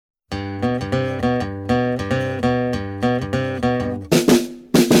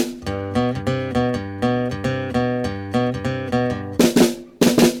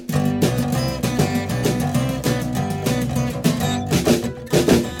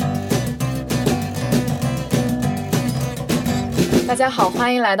大家好，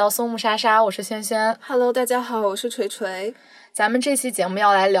欢迎来到松木莎莎，我是萱萱。Hello， 大家好，我是锤锤。咱们这期节目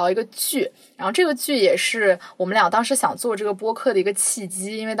要来聊一个剧，然后这个剧也是我们俩当时想做这个播客的一个契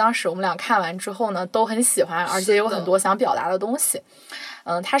机，因为当时我们俩看完之后呢都很喜欢，而且有很多想表达的东西。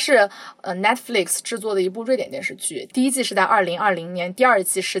它是Netflix 制作的一部瑞典电视剧，第一季是在2020年，第二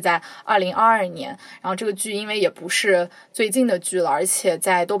季是在2022年。然后这个剧因为也不是最近的剧了，而且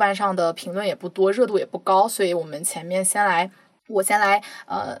在豆瓣上的评论也不多，热度也不高，所以我们我先来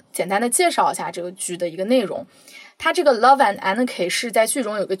简单的介绍一下这个剧的一个内容。它这个 Love and Anarchy 是在剧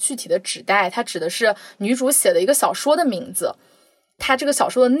中有个具体的指代，它指的是女主写的一个小说的名字。它这个小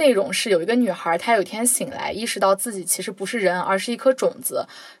说的内容是有一个女孩，她有一天醒来，意识到自己其实不是人，而是一颗种子，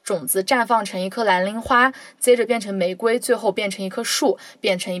种子绽放成一颗蓝铃花，接着变成玫瑰，最后变成一棵树，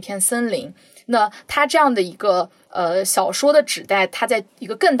变成一片森林。那它这样的一个小说的指代，它在一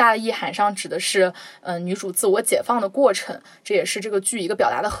个更大的意涵上指的是女主自我解放的过程，这也是这个剧一个表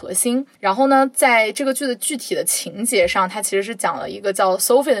达的核心。然后呢，在这个剧的具体的情节上，它其实是讲了一个叫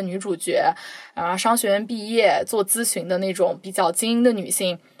Sofie 的女主角，商学院毕业做咨询的那种比较精英的女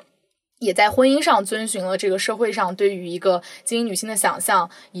性，也在婚姻上遵循了这个社会上对于一个精英女性的想象，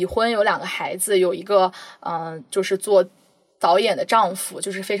已婚有2个孩子，有一个就是做导演的丈夫，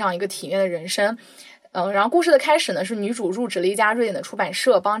就是非常一个体面的人生。然后故事的开始呢，是女主入职了一家瑞典的出版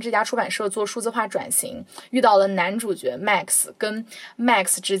社，帮这家出版社做数字化转型，遇到了男主角 Max， 跟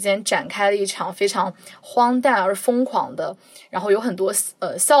Max 之间展开了一场非常荒诞而疯狂的，然后有很多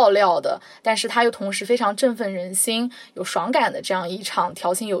笑料的，但是它又同时非常振奋人心，有爽感的这样一场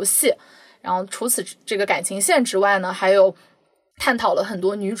调情游戏。然后除此这个感情线之外呢，还有探讨了很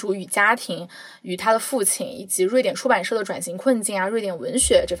多女主与家庭、与她的父亲以及瑞典出版社的转型困境啊、瑞典文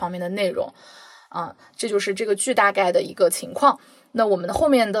学这方面的内容。这就是这个剧大概的一个情况。那我们的后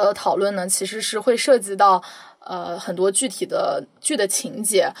面的讨论呢，其实是会涉及到很多具体的剧的情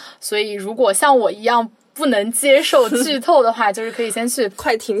节，所以如果像我一样不能接受剧透的话，就是可以先去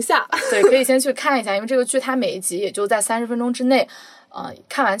快停下，对，可以先去看一下，因为这个剧它每一集也就在30分钟之内，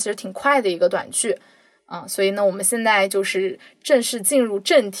看完其实挺快的一个短剧。所以呢，我们现在就是正式进入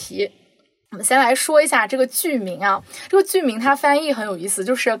正题。我们先来说一下这个剧名啊，这个剧名它翻译很有意思，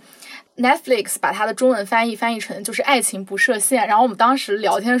就是 Netflix 把它的中文翻译成就是爱情不设限。然后我们当时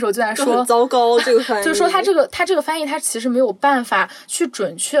聊天的时候就在说，很糟糕这个翻译，就是说它这个翻译它其实没有办法去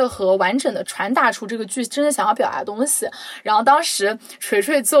准确和完整的传达出这个剧真正想要表达的东西。然后当时锤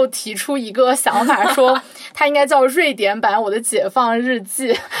锤就提出一个想法，说它应该叫瑞典版我的解放日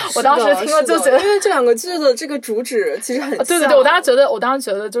记。我当时听了就觉得，因为这2个剧的这个主旨其实很像。对，我当时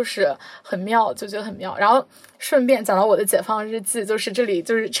觉得就是很妙，就觉得很妙。然后顺便讲到我的解放日记，就是这里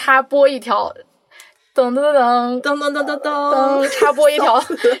就是插播一条噔噔噔噔噔噔噔噔，插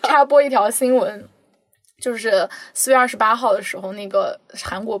播一条新闻，就是4月28号的时候，那个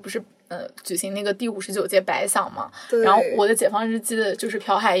韩国不是举行那个第59届百想嘛，然后我的解放日记的就是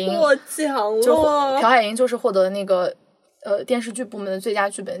朴海英获奖了，朴海英就是获得那个电视剧部门的最佳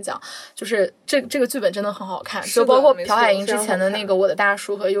剧本奖，就是这个剧本真的很好看，就包括朴海英之前的那个我的大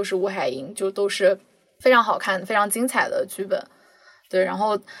叔和又是吴海英，就都是非常好看非常精彩的剧本。对，然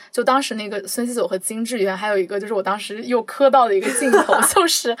后就当时那个孙熙九和金智媛，还有一个就是我当时又磕到的一个镜头，就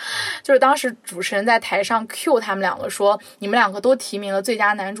是当时主持人在台上 cue 他们2个说，你们2个都提名了最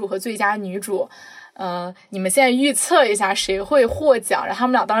佳男主和最佳女主，你们现在预测一下谁会获奖？然后他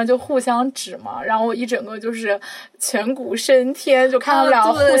们俩当时就互相指嘛，然后我一整个就是颧骨升天，就看他们俩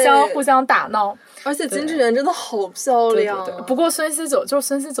互相打闹。而且金智媛真的好漂亮，对。不过孙熙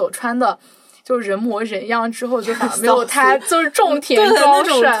九穿的就是人模人样之后，就反而没有他就是种田装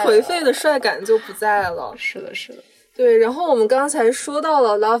帅，那种颓废的帅感就不在了。是的。对，然后我们刚才说到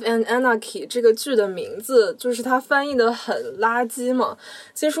了 Love and Anarchy 这个剧的名字，就是它翻译的很垃圾嘛。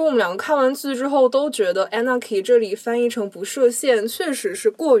其实我们2个看完剧之后都觉得 Anarchy 这里翻译成不设限，确实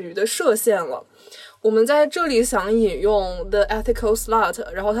是过于的设限了。我们在这里想引用 The Ethical Slut，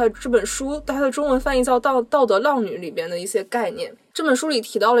 然后这本书它的中文翻译叫道德浪女里边的一些概念。这本书里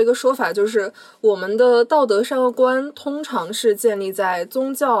提到了一个说法，就是我们的道德善观通常是建立在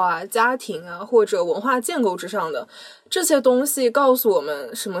宗教啊、家庭啊或者文化建构之上的。这些东西告诉我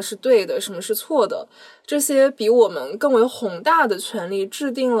们什么是对的，什么是错的。这些比我们更为宏大的权利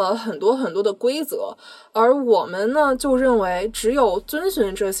制定了很多很多的规则，而我们呢就认为只有遵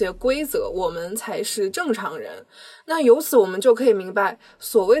循这些规则，我们才是正常人。那由此我们就可以明白，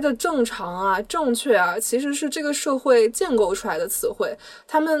所谓的正常啊、正确啊，其实是这个社会建构出来的词汇，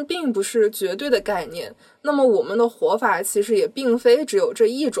它们并不是绝对的概念。那么我们的活法其实也并非只有这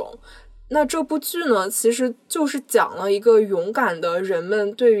一种。那这部剧呢，其实就是讲了一个勇敢的人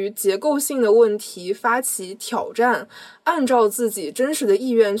们对于结构性的问题发起挑战，按照自己真实的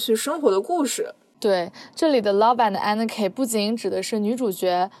意愿去生活的故事。对，这里的 Love and Anarchy 不仅指的是女主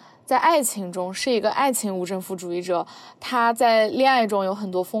角在爱情中是一个爱情无政府主义者，她在恋爱中有很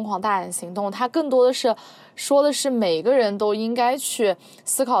多疯狂大胆行动，她更多的是说的是每个人都应该去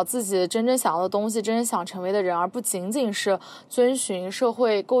思考自己真正想要的东西，真正想成为的人，而不仅仅是遵循社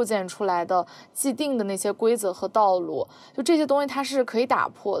会构建出来的既定的那些规则和道路。就这些东西它是可以打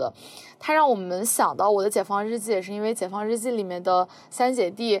破的。它让我们想到我的解放日记，也是因为解放日记里面的三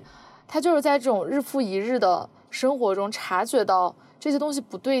姐弟，她就是在这种日复一日的生活中察觉到这些东西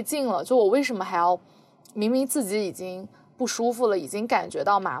不对劲了，就我为什么还要明明自己已经不舒服了，已经感觉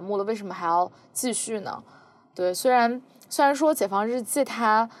到麻木了，为什么还要继续呢？对，虽然说解放日记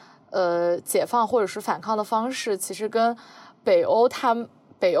它解放或者是反抗的方式其实跟北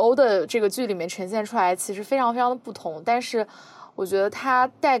欧的这个剧里面呈现出来其实非常非常的不同，但是我觉得它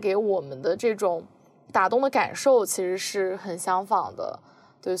带给我们的这种打动的感受其实是很相仿的。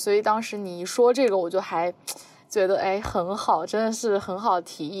对，所以当时你一说这个我就还觉得很好，真的是很好的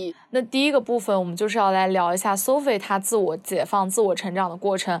提议。那第一个部分我们就是要来聊一下 Sofie 她自我解放自我成长的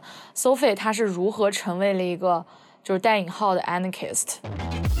过程。 Sofie 她是如何成为了一个就是带引号的 Anarchist。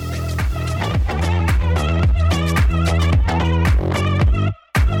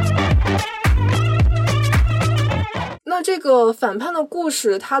那这个反叛的故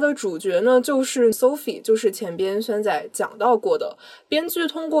事，它的主角呢就是 Sofie， 就是前边轩仔讲到过的。编剧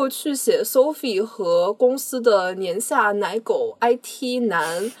通过去写 Sofie 和公司的年下奶狗 IT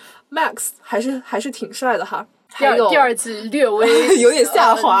男 Max 还是挺帅的哈。第二季略微有点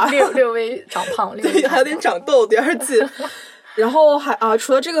下滑，略微长胖，对，还有点长痘。第二季然后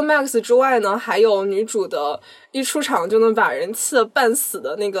除了这个 Max 之外呢，还有女主的一出场就能把人气得半死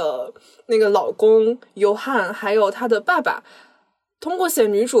的那个老公Johan，还有他的爸爸，通过写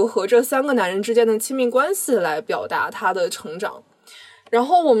女主和这三个男人之间的亲密关系来表达她的成长。然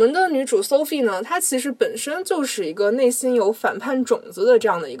后我们的女主 Sofie 呢，她其实本身就是一个内心有反叛种子的这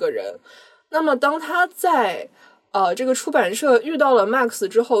样的一个人。那么当她在这个出版社遇到了 Max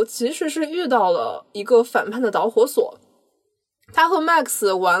之后，其实是遇到了一个反叛的导火索。他和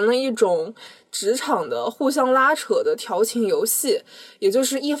Max 玩了一种职场的互相拉扯的调情游戏，也就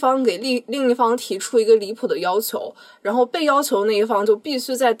是一方给另一方提出一个离谱的要求，然后被要求那一方就必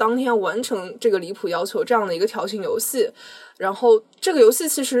须在当天完成这个离谱要求，这样的一个调情游戏。然后这个游戏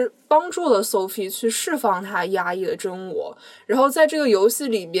其实帮助了 Sofie 去释放她压抑的真我，然后在这个游戏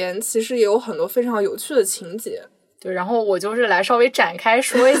里边其实也有很多非常有趣的情节。对，然后我就是来稍微展开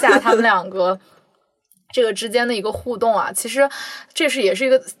说一下他们两个这个之间的一个互动啊，其实这也是一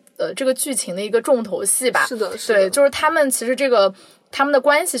个这个剧情的一个重头戏吧。是的，对，就是他们其实他们的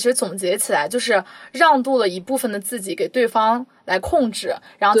关系其实总结起来就是让渡了一部分的自己给对方来控制，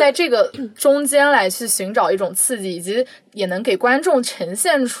然后在这个中间来去寻找一种刺激，以及也能给观众呈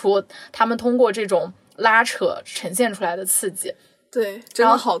现出他们通过这种拉扯呈现出来的刺激。对，真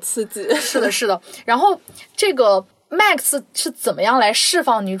的好刺激。是的。然后这个Max 是怎么样来释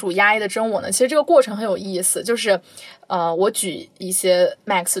放女主压抑的真我呢？其实这个过程很有意思，就是我举一些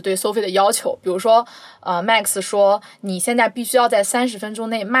Max 对 Sofie 的要求，比如说Max 说你现在必须要在30分钟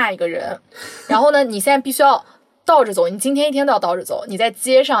内骂一个人，然后呢你现在必须要倒着走，你今天一天都要倒着走，你在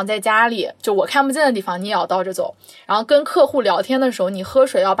街上在家里就我看不见的地方你也要倒着走，然后跟客户聊天的时候你喝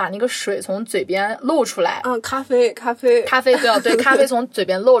水要把那个水从嘴边漏出来。咖啡对，咖啡从嘴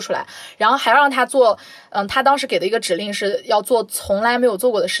边漏出来，然后还要让他做他当时给的一个指令是要做从来没有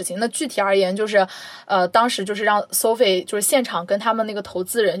做过的事情。那具体而言就是当时就是让 Sofie 就是现场跟他们那个投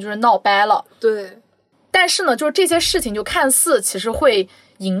资人就是闹掰了。对，但是呢就是这些事情就看似其实会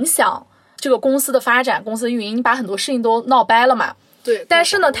影响这个公司的发展，公司的运营，你把很多事情都闹掰了嘛。对，但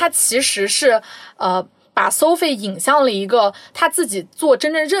是呢他其实是把 Sofie 引向了一个他自己做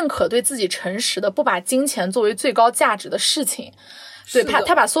真正认可对自己诚实的不把金钱作为最高价值的事情。对，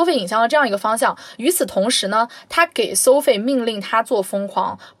他把 Sofie 引向了这样一个方向。与此同时呢，他给 Sofie 命令他做疯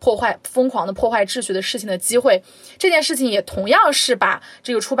狂的破坏秩序的事情的机会。这件事情也同样是把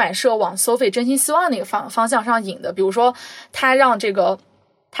这个出版社往 Sofie 真心希望那个方向上引的。比如说他让那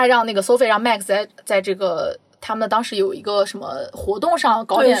个 Sofie 让 Max 在这个他们当时有一个什么活动上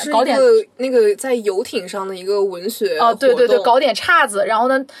搞点那个在游艇上的一个文学对，搞点岔子。然后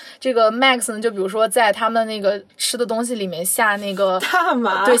呢这个 Max 呢就比如说在他们那个吃的东西里面下那个大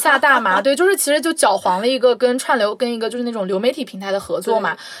麻，对，下大麻。对，就是其实就搅黄了一个跟一个就是那种流媒体平台的合作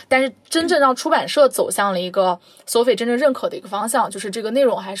嘛。但是真正让出版社走向了一个 Sofie 真正认可的一个方向，就是这个内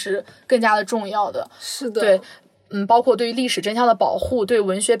容还是更加的重要的。是的。对包括对于历史真相的保护，对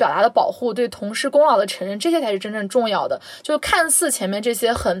文学表达的保护，对同事功劳的承认，这些才是真正重要的。就看似前面这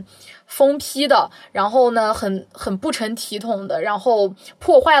些很疯批的，然后呢很不成体统的，然后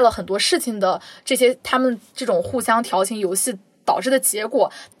破坏了很多事情的这些他们这种互相调情游戏导致的结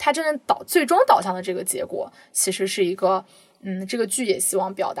果，它真正最终导向的这个结果，其实是一个这个剧也希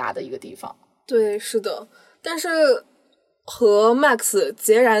望表达的一个地方。对，是的。但是和 Max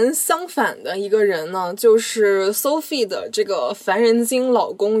截然相反的一个人呢，就是 Sofie 的这个烦人精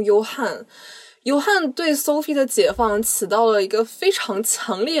老公Johan。Johan对 Sofie 的解放起到了一个非常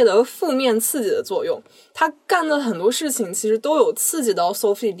强烈的负面刺激的作用，他干的很多事情其实都有刺激到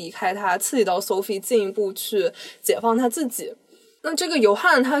Sofie 离开他，刺激到 Sofie 进一步去解放他自己。那这个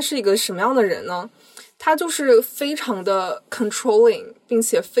Johan他是一个什么样的人呢？他就是非常的 controlling， 并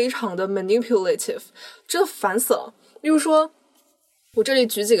且非常的 manipulative， 真的烦死了。例如说，我这里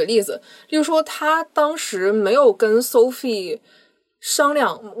举几个例子，例如说他当时没有跟 Sofie 商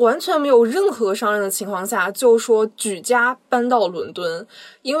量，完全没有任何商量的情况下就说举家搬到伦敦，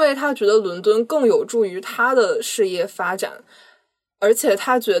因为他觉得伦敦更有助于他的事业发展，而且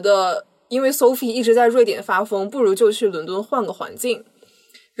他觉得因为 Sofie 一直在瑞典发疯，不如就去伦敦换个环境。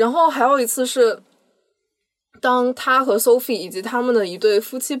然后还有一次是当他和 Sofie 以及他们的一对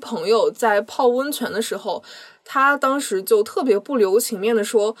夫妻朋友在泡温泉的时候，他当时就特别不留情面的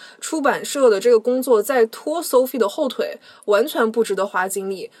说，出版社的这个工作在拖 Sofie 的后腿，完全不值得花精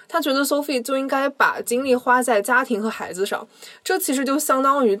力，他觉得 Sofie 就应该把精力花在家庭和孩子上。这其实就相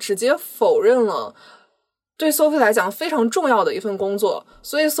当于直接否认了对 Sofie 来讲非常重要的一份工作，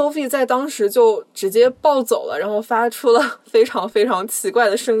所以 Sofie 在当时就直接暴走了，然后发出了非常非常奇怪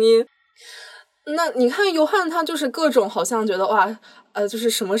的声音。那你看Johan他就是各种好像觉得哇就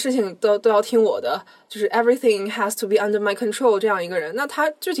是什么事情都要听我的，就是 everything has to be under my control 这样一个人。那他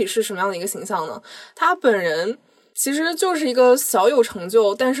具体是什么样的一个形象呢？他本人其实就是一个小有成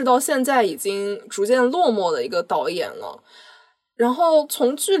就，但是到现在已经逐渐落寞的一个导演了。然后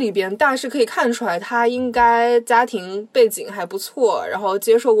从剧里边大致可以看出来，他应该家庭背景还不错，然后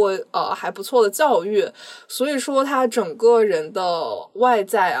接受过还不错的教育，所以说他整个人的外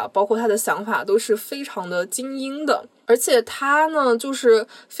在啊，包括他的想法都是非常的精英的。而且他呢就是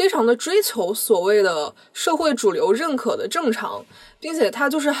非常的追求所谓的社会主流认可的正常，并且他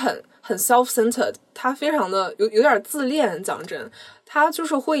就是很 self-centered， 他非常的有点自恋，讲真，他就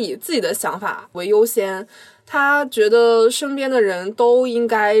是会以自己的想法为优先，他觉得身边的人都应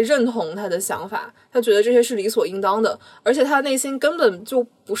该认同他的想法，他觉得这些是理所应当的，而且他内心根本就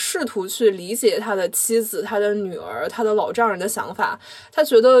不试图去理解他的妻子、他的女儿、他的老丈人的想法，他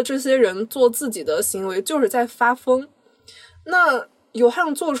觉得这些人做自己的行为就是在发疯。那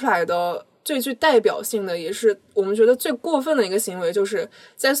Johan做出来的最具代表性的，也是我们觉得最过分的一个行为，就是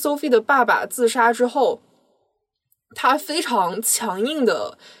在 Sofie 的爸爸自杀之后，他非常强硬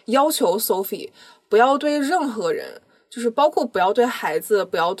的要求 Sofie 不要对任何人，就是包括不要对孩子，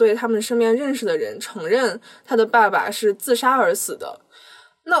不要对他们身边认识的人承认他的爸爸是自杀而死的。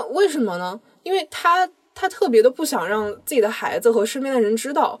那为什么呢？因为他特别的不想让自己的孩子和身边的人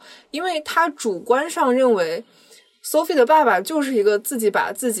知道，因为他主观上认为Sofie 的爸爸就是一个自己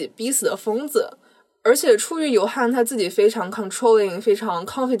把自己逼死的疯子，而且出于Johan他自己非常 controlling 非常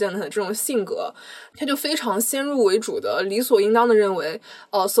confident 的这种性格，他就非常先入为主的理所应当的认为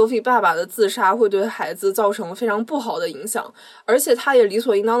Sofie 爸爸的自杀会对孩子造成非常不好的影响，而且他也理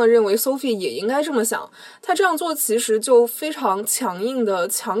所应当的认为 Sofie 也应该这么想。他这样做其实就非常强硬的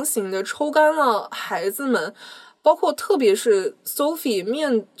强行的抽干了孩子们，包括特别是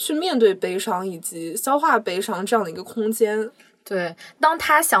Sofie 去面对悲伤以及消化悲伤这样的一个空间。对，当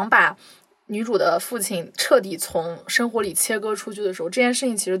他想把女主的父亲彻底从生活里切割出去的时候，这件事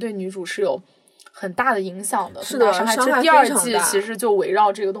情其实对女主是有很大的影响的。是的，伤害。这第二季其实就围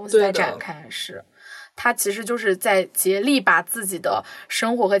绕这个东西在展开，是他其实就是在竭力把自己的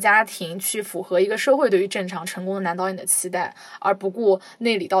生活和家庭去符合一个社会对于正常成功的男导演的期待，而不顾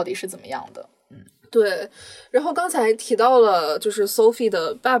内里到底是怎么样的。对，然后刚才提到了就是 Sofie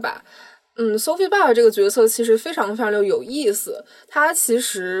的爸爸。Sofie 爸爸这个角色其实非常非常的有意思，他其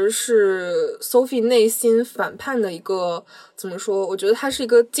实是 Sofie 内心反叛的一个，怎么说，我觉得他是一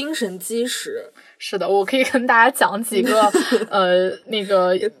个精神基石。是的，我可以跟大家讲几个那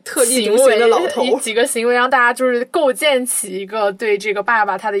个特立独行的老头，几个行为让大家就是构建起一个对这个爸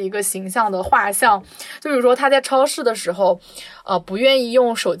爸他的一个形象的画像。就比如说他在超市的时候不愿意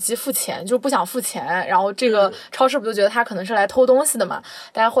用手机付钱，就不想付钱，然后这个超市不就觉得他可能是来偷东西的嘛，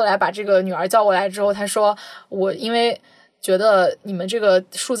但是后来把这个女儿叫过来之后，他说我因为觉得你们这个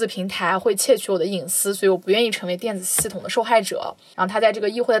数字平台会窃取我的隐私，所以我不愿意成为电子系统的受害者。然后他在这个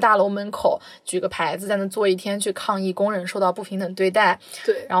议会的大楼门口举个牌子，在那坐一天去抗议工人受到不平等对待。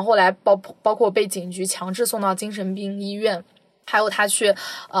对，然后后来包括被警局强制送到精神病医院，还有他去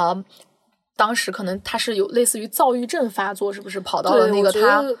当时可能他是有类似于躁郁症发作，是不是跑到了那个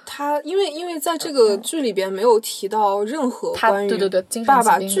他因为在这个剧里边没有提到任何关于爸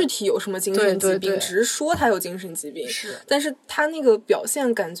爸具体有什么精神疾病，只是说他有精神疾病，是，但是他那个表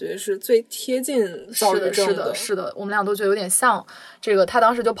现感觉是最贴近躁郁症的。是的，我们俩都觉得有点像。这个他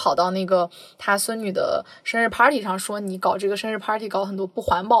当时就跑到那个他孙女的生日 party 上说，你搞这个生日 party 搞很多不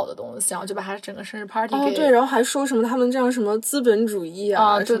环保的东西，然后就把他整个生日 party 给对，然后还说什么他们这样什么资本主义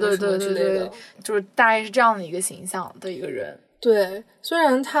对，就是大概是这样的一个形象的一个人。对，虽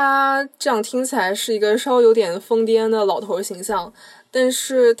然他这样听起来是一个稍微有点疯癫的老头形象，但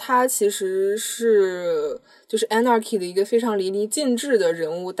是他其实是就是 Anarchy 的一个非常淋漓尽致的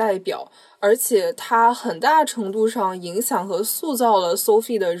人物代表，而且他很大程度上影响和塑造了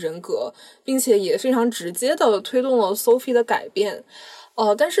Sofie 的人格，并且也非常直接的推动了 Sofie 的改变。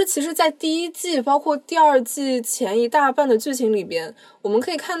但是其实在第一季包括第二季前一大半的剧情里边，我们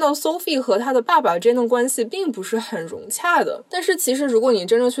可以看到 Sofie 和她的爸爸之间的关系并不是很融洽的。但是其实如果你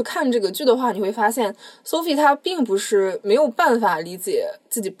真正去看这个剧的话，你会发现 Sofie 她并不是没有办法理解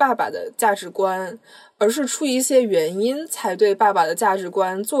自己爸爸的价值观，而是出于一些原因才对爸爸的价值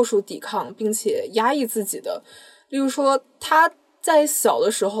观做出抵抗并且压抑自己的。例如说他在小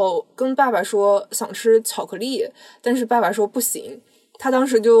的时候跟爸爸说想吃巧克力，但是爸爸说不行，他当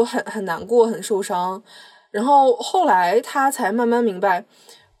时就很难过很受伤，然后后来他才慢慢明白，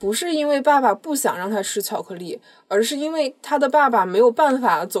不是因为爸爸不想让他吃巧克力，而是因为他的爸爸没有办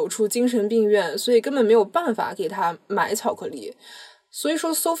法走出精神病院，所以根本没有办法给他买巧克力。所以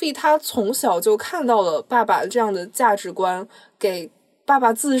说 Sofie 她从小就看到了爸爸这样的价值观给爸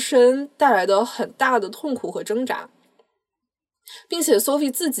爸自身带来的很大的痛苦和挣扎，并且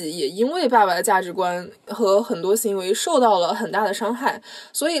Sofie 自己也因为爸爸的价值观和很多行为受到了很大的伤害，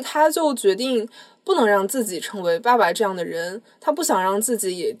所以他就决定不能让自己成为爸爸这样的人，他不想让自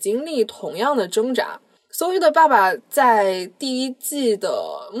己也经历同样的挣扎。Sofie 的爸爸在第一季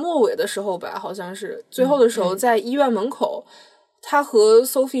的末尾的时候吧，好像是最后的时候，在医院门口，他和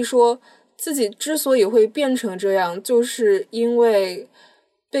Sofie 说自己之所以会变成这样，就是因为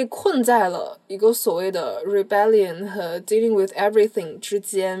被困在了一个所谓的 rebellion 和 dealing with everything 之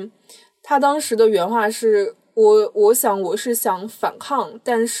间。他当时的原话是我想我是想反抗，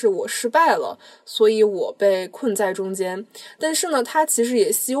但是我失败了，所以我被困在中间。但是呢，他其实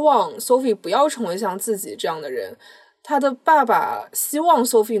也希望 Sofie 不要成为像自己这样的人。他的爸爸希望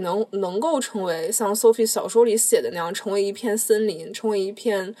Sofie 能够成为像 Sofie 小说里写的那样，成为一片森林，成为一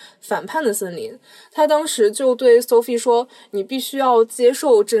片反叛的森林。他当时就对 Sofie 说，你必须要接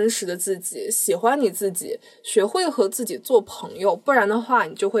受真实的自己，喜欢你自己，学会和自己做朋友，不然的话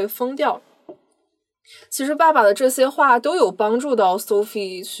你就会疯掉。其实爸爸的这些话都有帮助到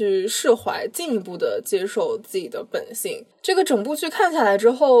Sofie 去释怀，进一步的接受自己的本性。这个整部剧看下来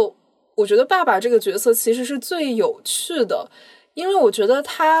之后，我觉得爸爸这个角色其实是最有趣的，因为我觉得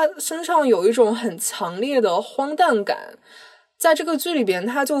他身上有一种很强烈的荒诞感。在这个剧里边，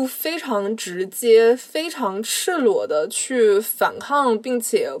他就非常直接非常赤裸的去反抗并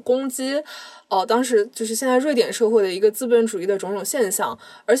且攻击当时就是现在瑞典社会的一个资本主义的种种现象，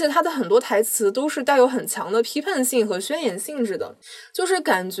而且他的很多台词都是带有很强的批判性和宣言性质的，就是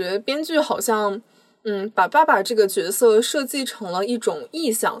感觉编剧好像把爸爸这个角色设计成了一种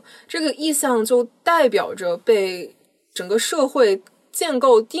意象，这个意象就代表着被整个社会建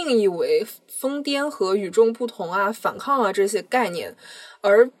构定义为疯癫和与众不同啊、反抗啊这些概念，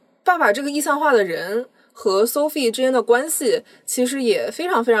而爸爸这个意象化的人和 Sofie 之间的关系其实也非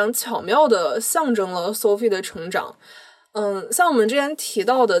常非常巧妙地象征了 Sofie 的成长。像我们之前提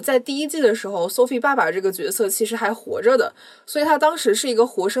到的，在第一季的时候 Sofie 爸爸这个角色其实还活着的，所以他当时是一个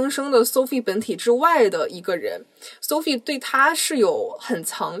活生生的 Sofie 本体之外的一个人。Sofie 对他是有很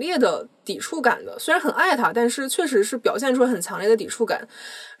强烈的抵触感的，虽然很爱他，但是确实是表现出很强烈的抵触感。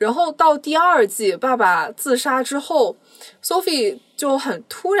然后到第二季爸爸自杀之后， Sofie 就很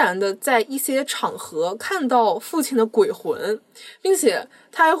突然的在一些场合看到父亲的鬼魂，并且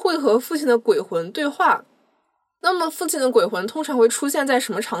他还会和父亲的鬼魂对话。那么父亲的鬼魂通常会出现在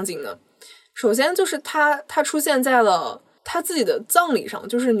什么场景呢？首先就是他出现在了他自己的葬礼上，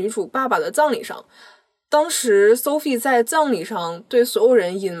就是女主爸爸的葬礼上。当时 Sofie 在葬礼上对所有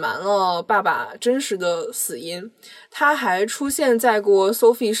人隐瞒了爸爸真实的死因，他还出现在过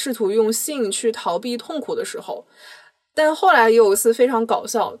Sofie 试图用性去逃避痛苦的时候。但后来也有一次非常搞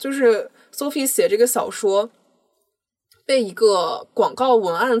笑，就是 Sofie 写这个小说被一个广告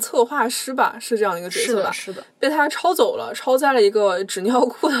文案策划师吧，是这样一个角色吧，是的，被他抄走了，抄在了一个纸尿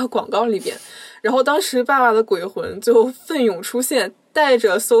裤的广告里边。然后当时爸爸的鬼魂就奋勇出现，带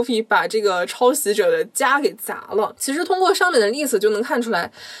着 Sofie 把这个抄袭者的家给砸了。其实通过上面的例子就能看出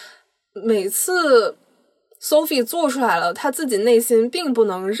来，每次 Sofie 做出来了她自己内心并不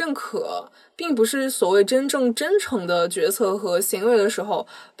能认可，并不是所谓真正真诚的决策和行为的时候，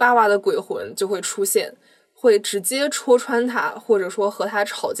爸爸的鬼魂就会出现，会直接戳穿他，或者说和他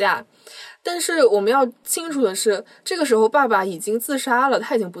吵架。但是我们要清楚的是，这个时候爸爸已经自杀了，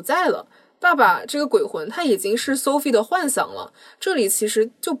他已经不在了。爸爸这个鬼魂他已经是 Sofie 的幻想了，这里其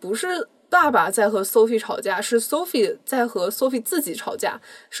实就不是爸爸在和 Sofie 吵架，是 Sofie 在和 Sofie 自己吵架，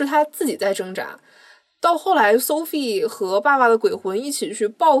是他自己在挣扎。到后来 Sofie 和爸爸的鬼魂一起去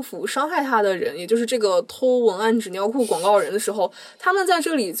报复伤害他的人，也就是这个偷文案纸尿裤广告人的时候，他们在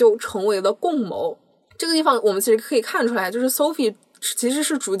这里就成为了共谋。这个地方我们其实可以看出来，就是 Sofie 其实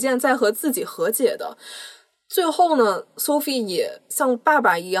是逐渐在和自己和解的。最后呢 Sofie 也像爸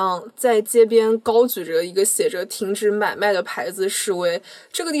爸一样在街边高举着一个写着停止买卖的牌子示威，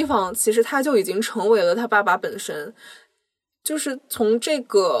这个地方其实他就已经成为了他爸爸本身。就是从这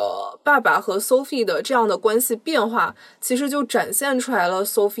个爸爸和 Sofie 的这样的关系变化，其实就展现出来了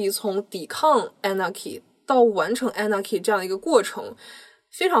Sofie 从抵抗 Anarchy 到完成 Anarchy 这样的一个过程，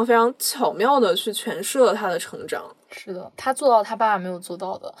非常非常巧妙的去诠释了他的成长。是的，他做到他爸爸没有做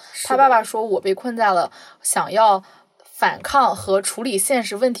到的。他爸爸说我被困在了想要反抗和处理现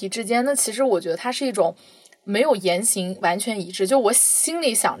实问题之间，那其实我觉得它是一种没有言行完全一致，就我心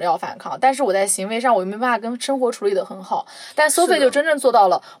里想着要反抗，但是我在行为上我又没办法跟生活处理得很好。但 Sofie 就真正做到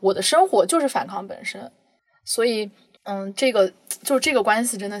了我的生活就是反抗本身。所以这个关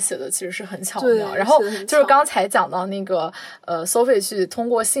系真的写的其实是很巧妙。然后就是刚才讲到那个Sofie 去通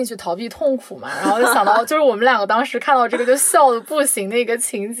过性去逃避痛苦嘛，然后就想到就是我们两个当时看到这个就笑的不行的一个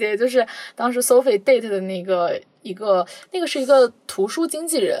情节，就是当时 Sofie date 的那个是一个图书经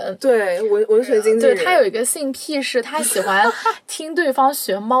纪人，对，文学经纪人，对，他有一个性癖是他喜欢听对方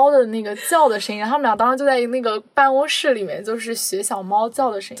学猫的那个叫的声音，然后他们俩当时就在那个办公室里面就是学小猫叫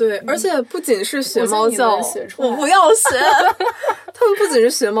的声音。对，而且不仅是学猫叫，我不要学他们不仅是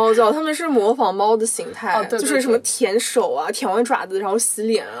学猫叫，他们是模仿猫的形态，对，就是什么舔手啊，舔完爪子然后洗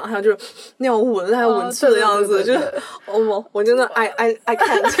脸啊，还有就是那样闻还有闻气的样子，就我真的爱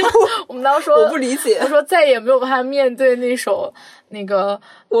看我们当时说我不理解，我说再也没有办法面对那首那个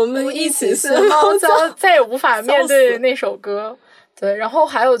我们一起学猫叫，再也无法面对那首歌。对，然后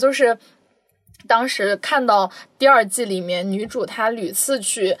还有就是当时看到第二季里面女主她屡次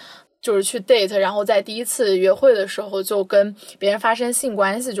去 date， 然后在第一次约会的时候就跟别人发生性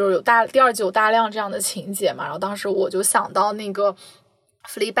关系，就是第二季有大量这样的情节嘛。然后当时我就想到那个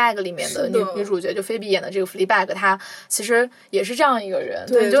Fleabag 里面的女主角，就菲比演的这个 Fleabag， 她其实也是这样一个人，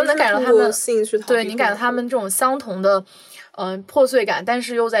对，你就能感觉他们，对，你感觉他们这种相同的破碎感，但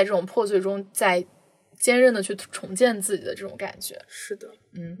是又在这种破碎中在坚韧的去重建自己的这种感觉。是的，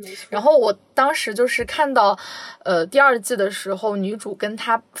然后我当时就是看到第二季的时候，女主跟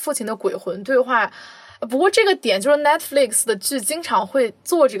她父亲的鬼魂对话。不过这个点就是 Netflix 的剧经常会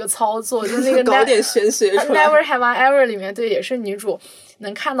做这个操作，就那个搞点玄学出来。Never Have I Ever 里面，对，也是女主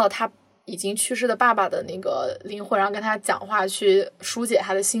能看到她已经去世的爸爸的那个灵魂，然后跟他讲话去疏解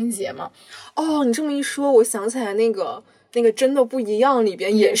他的心结嘛。哦，你这么一说，我想起来那个真的不一样里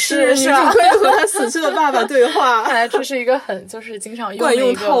边也是女主会和他死去的爸爸对话。看来这是一个很就是经常惯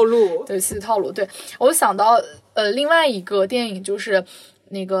用套路，对，戏套路。对，我想到另外一个电影就是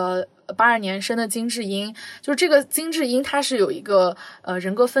那个82年生的金智英，就是这个金智英她是有一个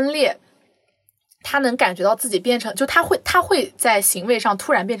人格分裂。他能感觉到自己变成，就他会在行为上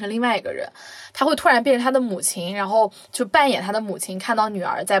突然变成另外一个人，他会突然变成他的母亲，然后就扮演他的母亲，看到女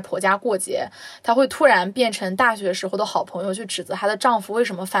儿在婆家过节，他会突然变成大学时候的好朋友，去指责她的丈夫为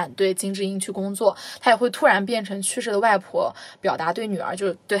什么反对金智英去工作，他也会突然变成去世的外婆，表达对女儿就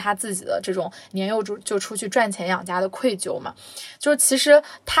是对他自己的这种年幼就出去赚钱养家的愧疚嘛。就是其实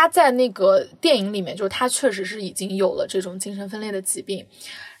他在那个电影里面，就是他确实是已经有了这种精神分裂的疾病。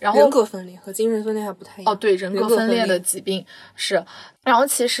然后人格分裂和精神分裂还不太一样。对，人格分裂的疾病是。然后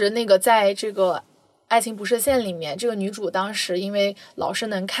其实那个在这个爱情不设限里面，这个女主当时因为老是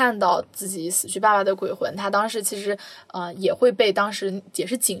能看到自己死去爸爸的鬼魂，她当时其实也会被当时也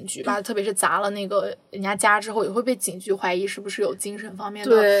是警局吧，特别是砸了那个人家家之后，也会被警局怀疑是不是有精神方面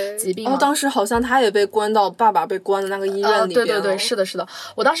的疾病。当时好像她也被关到爸爸被关的那个医院里边。对，是的。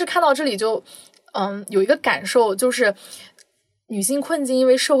我当时看到这里就有一个感受，就是女性困境因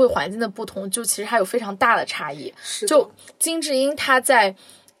为社会环境的不同，就其实还有非常大的差异。就金智英她在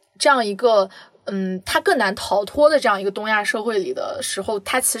这样一个他更难逃脱的这样一个东亚社会里的时候，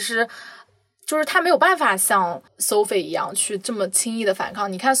他其实就是他没有办法像 Sofie 一样去这么轻易的反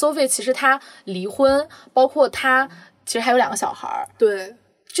抗。你看 Sofie 其实他离婚，包括他其实还有2个小孩，对，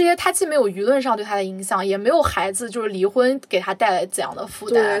这些他既没有舆论上对他的影响，也没有孩子就是离婚给他带来怎样的负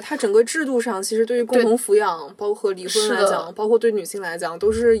担。对，他整个制度上其实对于共同抚养包括离婚来讲，包括对女性来讲都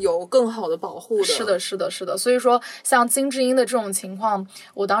是有更好的保护的。是的是的是的，所以说像金智英的这种情况，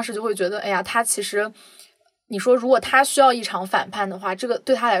我当时就会觉得哎呀，他其实你说如果他需要一场反叛的话，这个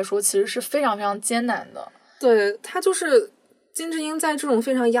对他来说其实是非常非常艰难的。对，他就是金智英在这种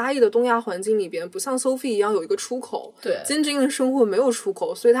非常压抑的东亚环境里边，不像 Sofie 一样有一个出口。对，金智英的生活没有出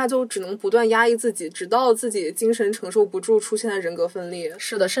口，所以他就只能不断压抑自己，直到自己精神承受不住，出现了人格分裂。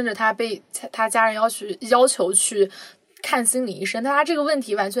是的，甚至他被他家人要求去看心理医生，但他这个问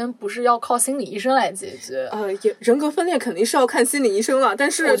题完全不是要靠心理医生来解决。也人格分裂肯定是要看心理医生了，但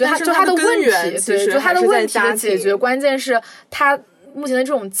是我觉得他的根源其实他的问题的解决，关键是他目前的这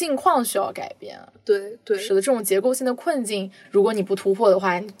种境况需要改变。对对，是的，这种结构性的困境，如果你不突破的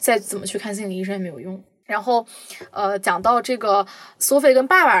话，你再怎么去看心理医生也没有用。然后讲到这个 Sofie 跟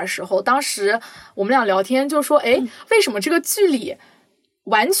爸爸的时候，当时我们俩聊天就说，哎，为什么这个剧里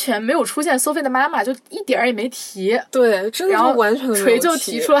完全没有出现 Sofie 的妈妈，就一点也没提。对，真的是完全没有提。锤就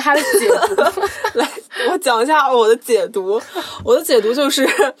提出了他的解读。来，我讲一下我的解读。我的解读就是，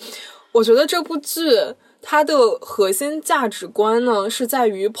我觉得这部剧它的核心价值观呢，是在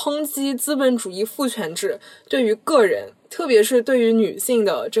于抨击资本主义父权制对于个人，特别是对于女性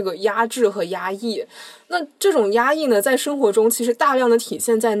的这个压制和压抑。那这种压抑呢，在生活中其实大量的体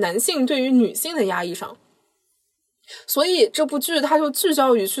现在男性对于女性的压抑上。所以这部剧它就聚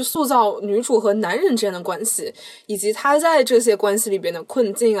焦于去塑造女主和男人之间的关系，以及她在这些关系里边的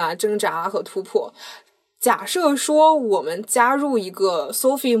困境啊、挣扎和突破。假设说我们加入一个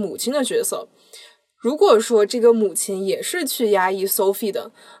Sofie 母亲的角色，如果说这个母亲也是去压抑 Sofie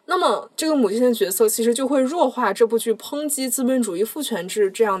的，那么这个母亲的角色其实就会弱化这部剧抨击资本主义父权制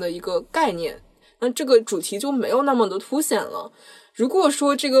这样的一个概念，那这个主题就没有那么的凸显了。如果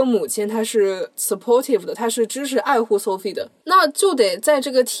说这个母亲她是 supportive 的，她是支持爱护 Sofie 的，那就得在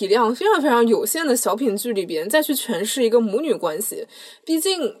这个体量非常非常有限的小品剧里边再去诠释一个母女关系。毕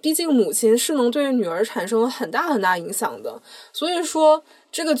竟母亲是能对女儿产生很大很大影响的，所以说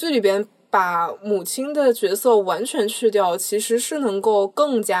这个剧里边把母亲的角色完全去掉，其实是能够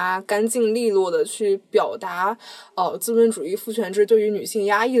更加干净利落的去表达资本主义父权制对于女性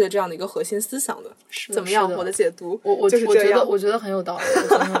压抑的这样的一个核心思想的。怎么样？我的解读我就是这样。我觉得很有道理，我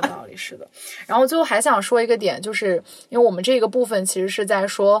觉得很有道理。是的。然后最后还想说一个点，就是因为我们这个部分其实是在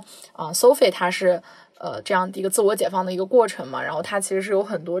说Sofie 她是这样的一个自我解放的一个过程嘛，然后她其实是有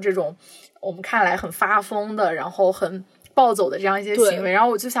很多这种我们看来很发疯的，然后很暴走的这样一些行为。然后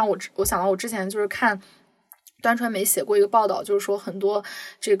我就想我想到我之前就是看端传媒写过一个报道，就是说很多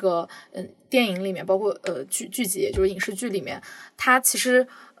这个电影里面包括剧集也就是影视剧里面，它其实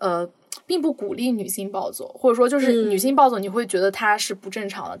并不鼓励女性暴走，或者说就是女性暴走你会觉得它是不正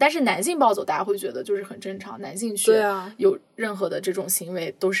常的，但是男性暴走大家会觉得就是很正常，男性去有任何的这种行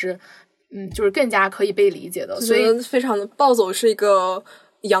为都是就是更加可以被理解的，所以非常的暴走是一个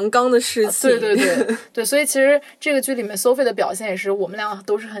阳刚的事情。对对对对，所以其实这个剧里面 Sofie 的表现也是我们俩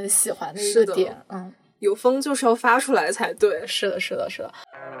都是很喜欢的一个点。有风就是要发出来才对。是的是的是的。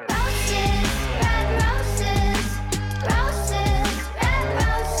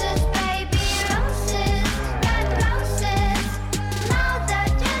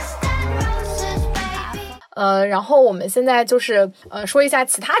然后我们现在就是说一下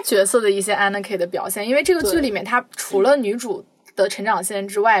其他角色的一些 Anarchy 的表现，因为这个剧里面它除了女主的成长线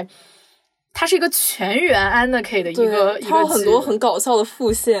之外，它是一个全员 Anarchy 的一个剧，它有很多很搞笑的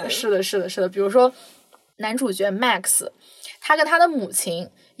副线。是的是的是的，比如说男主角 Max 他跟他的母亲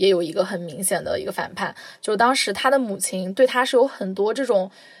也有一个很明显的一个反叛，就当时他的母亲对他是有很多这种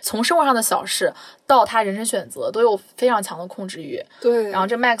从生活上的小事到他人生选择都有非常强的控制欲。对，然后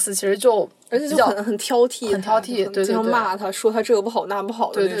这 Max 其实就而且就很挑剔，很挑剔，对对对，骂他说他这个不好那不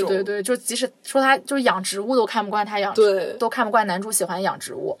好的那种。对对对对，就即使说他就是养植物都看不惯他都看不惯男主喜欢养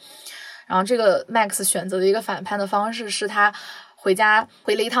植物。然后这个 Max 选择的一个反叛的方式是他回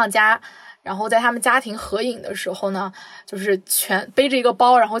了一趟家，然后在他们家庭合影的时候呢，就是全背着一个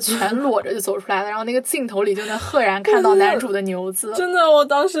包，然后全裸着就走出来了，然后那个镜头里就能赫然看到男主的牛子。真的，我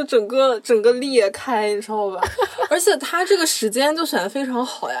当时整个裂开，你知道吧？而且他这个时间就选得非常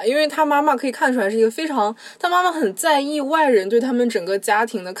好呀，因为他妈妈可以看出来是一个他妈妈很在意外人对他们整个家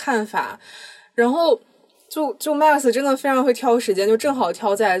庭的看法，然后就 Max 真的非常会挑时间，就正好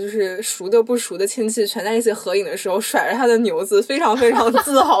挑在就是熟的不熟的亲戚全在一起合影的时候，甩着他的牛子，非常非常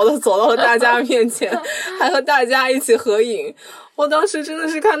自豪的走到了大家面前，还和大家一起合影。我当时真的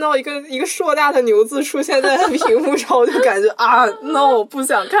是看到一个硕大的牛字出现在屏幕上，我就感觉啊 ，no， 不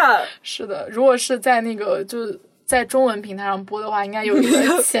想看。是的，如果是在那个就是在中文平台上播的话，应该有一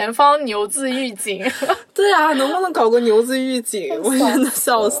个前方牛字预警。对啊，能不能搞个牛字预警？我真的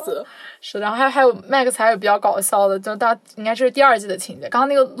笑死。是的，然后还有 Max 还有比较搞笑的，就应该是第2季的情节。刚刚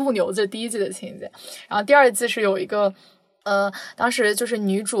那个鹿牛子第1季的情节，然后第2季是有一个当时就是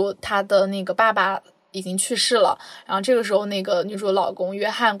女主她的那个爸爸已经去世了，然后这个时候那个女主的老公约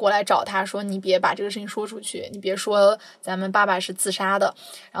翰过来找她说，你别把这个事情说出去，你别说咱们爸爸是自杀的。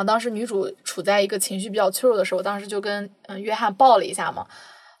然后当时女主处在一个情绪比较脆弱的时候，当时就跟约翰抱了一下嘛。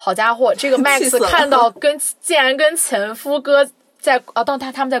好家伙，这个 Max 看到竟然跟前夫哥在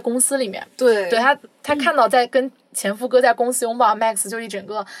他们在公司里面，对他看到在跟前夫哥在公司拥抱，Max 就一整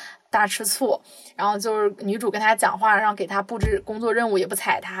个大吃醋，然后就是女主跟他讲话，然后给他布置工作任务也不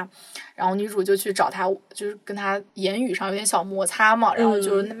睬他，然后女主就去找他，就是跟他言语上有点小摩擦嘛，然后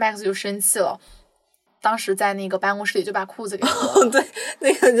就是 Max 就生气了。当时在那个办公室里就把裤子给脱了。对，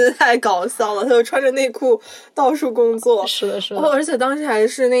那个真的太搞笑了，他就穿着内裤到处工作。是的，是的。而且当时还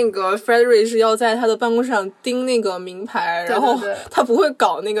是那个 Frederick 要在他的办公室上钉那个名牌，然后他不会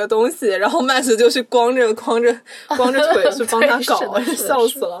搞那个东西，然后 Max 就去光着腿去帮他搞，笑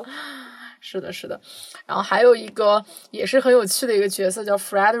死了。是的，是的。然后还有一个也是很有趣的一个角色叫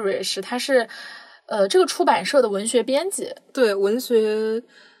Frederick， 他是这个出版社的文学编辑，对，文学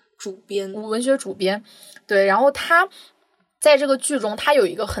主编，对，然后他在这个剧中他有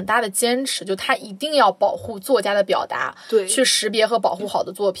一个很大的坚持，就他一定要保护作家的表达，对，去识别和保护好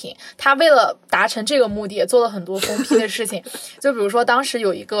的作品。他为了达成这个目的也做了很多疯批的事情。就比如说当时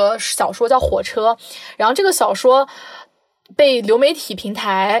有一个小说叫火车，然后这个小说被流媒体平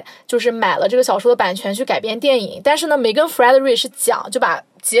台就是买了这个小说的版权去改编电影，但是呢没跟 Frederick 是讲，就把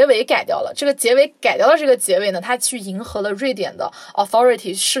结尾改掉了。这个结尾改掉了，这个结尾呢他去迎合了瑞典的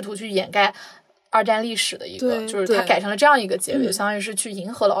authority， 试图去掩盖二战历史的一个，就是他改成了这样一个结尾，相当于是去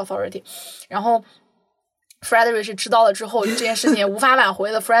迎合了 authority。然后 Frederick 是知道了之后，这件事情也无法挽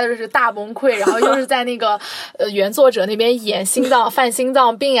回了。Frederick 是大崩溃，然后又是在那个原作者那边演犯心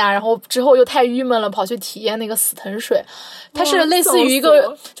脏病啊，然后之后又太郁闷了，跑去体验那个死藤水。它是类似于一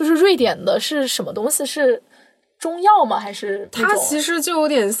个就是瑞典的是什么东西，是中药吗？还是它其实就有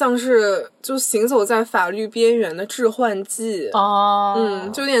点像是就行走在法律边缘的致幻剂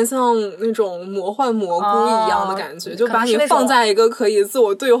就有点像那种魔幻蘑菇一样的感觉，就把你放在一个可以自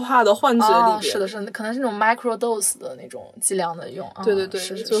我对话的幻觉里边。是的，是的，可能是那种 microdose 的那种剂量的用。对，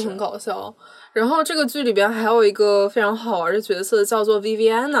就很搞笑。然后这个剧里边还有一个非常好玩的角色叫做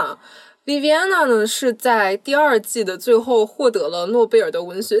Viviana。Viviana 呢是在第2季的最后获得了诺贝尔的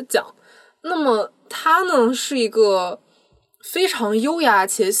文学奖。那么他呢是一个非常优雅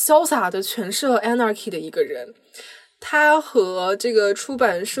且潇洒的诠释了 Anarchy 的一个人。他和这个出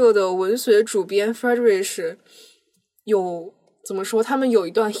版社的文学主编 Frederick 有怎么说，他们有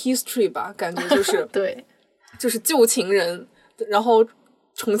一段 history 吧，感觉就是对，就是旧情人，然后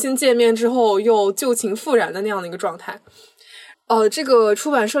重新见面之后又旧情复燃的那样的一个状态。这个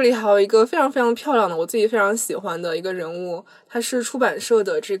出版社里还有一个非常非常漂亮的，我自己非常喜欢的一个人物，他是出版社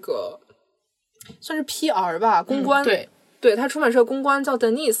的这个算是 PR 吧，公关。对，他出版社公关叫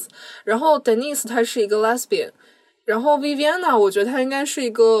Denise， 然后 Denise 他是一个 lesbian， 然后 Viviana 我觉得他应该是一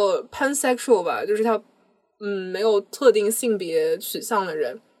个 pansexual 吧，就是他没有特定性别取向的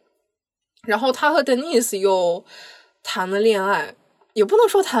人。然后他和 Denise 又谈了恋爱，也不能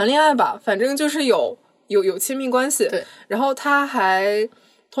说谈恋爱吧，反正就是有亲密关系。对，然后他还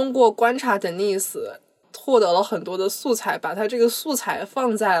通过观察 Denise 获得了很多的素材，把他这个素材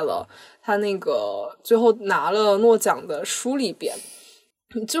放在了他那个最后拿了诺奖的书里边。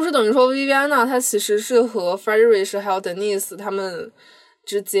就是等于说 Viviana 他其实是和 Frederick 还有 Denise 他们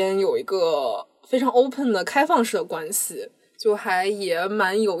之间有一个非常 open 的开放式的关系，就还也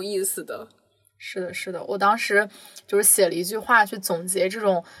蛮有意思的。是的，是的，我当时就是写了一句话去总结这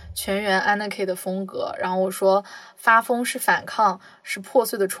种全员 Anarchy 的风格，然后我说发疯是反抗，是破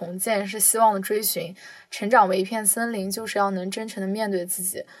碎的重建，是希望的追寻，成长为一片森林就是要能真诚的面对自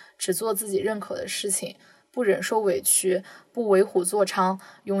己，只做自己认可的事情，不忍受委屈，不为虎作伥，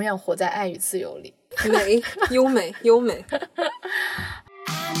永远活在爱与自由里。美，优美，优美。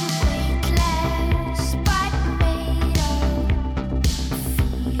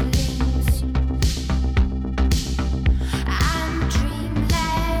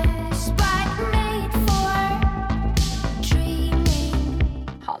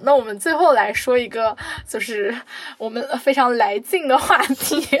那我们最后来说一个就是我们非常来劲的话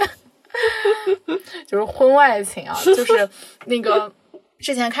题就是婚外情啊，就是那个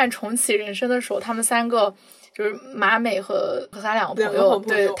之前看重启人生的时候，他们三个就是马美和他两个朋友，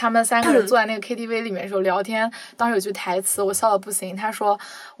对，他们三个人坐在那个 KTV 里面的时候聊天，当时有句台词我笑到不行，他说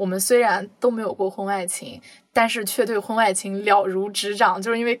我们虽然都没有过婚外情，但是却对婚外情了如指掌，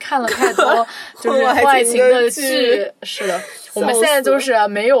就是因为看了太多就是婚外情的剧。是的，我们现在就是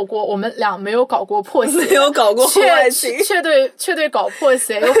没有过，我们俩没有搞过破鞋，没有搞过婚外情，却对搞破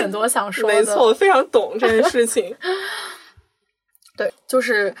鞋有很多想说的。没错，我非常懂这件事情。对，就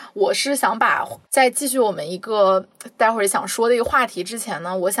是我是想把在继续我们一个待会儿想说的一个话题之前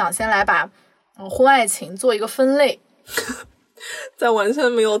呢，我想先来把婚外情做一个分类。在完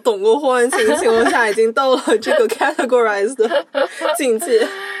全没有懂过婚外情的情况下，已经到了这个 categorize 的境界。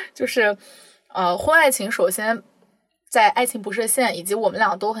就是婚外情首先在《爱情不设限》以及我们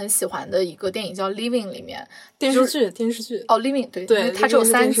俩都很喜欢的一个电影叫《Living》里面，电视剧哦，《Living》对，它只有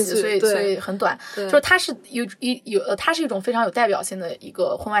3集，所以很短。就是它是它是一种非常有代表性的一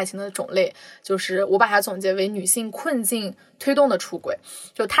个婚外情的种类，就是我把它总结为女性困境推动的出轨。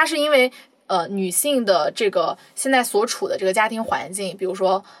就它是因为女性的这个现在所处的这个家庭环境，比如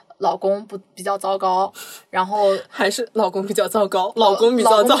说老公比较糟糕，然后还是老公比较糟糕，老公比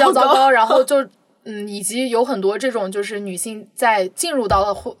较糟糕，然后就以及有很多这种就是女性在进入到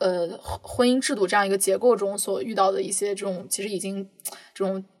了婚姻制度这样一个结构中所遇到的一些这种其实已经这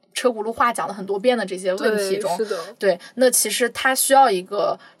种车轱辘话讲了很多遍的这些问题中，对，那其实它需要一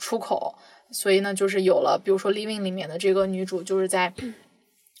个出口，所以呢就是有了比如说 Living 里面的这个女主就是在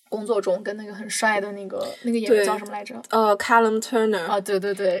工作中跟那个很帅的那个演员叫什么来着Callum Turner 啊，对，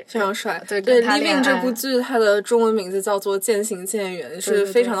非常帅。对Living 这部剧它的中文名字叫做渐行渐远，是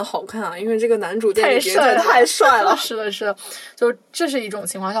非常的好看啊，因为这个男主太帅了。是的就这是一种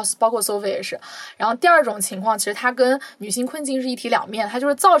情况，像包括 Sofie 也是。然后第二种情况其实它跟女性困境是一体两面，它就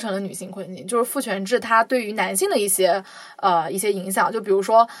是造成了女性困境，就是父权制它对于男性的一些影响，就比如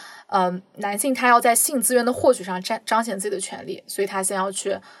说男性他要在性资源的获取上彰显自己的权利，所以他先要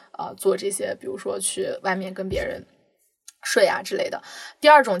去做这些，比如说去外面跟别人睡啊之类的。第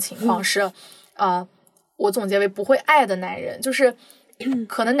二种情况是我总结为不会爱的男人，就是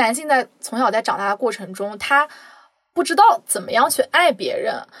可能男性从小在长大的过程中，他不知道怎么样去爱别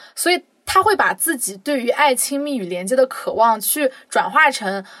人，所以他会把自己对于爱、亲密与连接的渴望去转化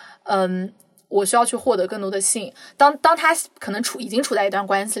成我需要去获得更多的性。当他可能已经处在一段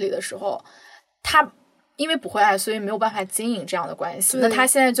关系里的时候，他因为不会爱，所以没有办法经营这样的关系，那他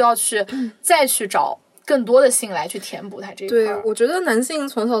现在就要再去找更多的性来去填补他这一块。对，我觉得男性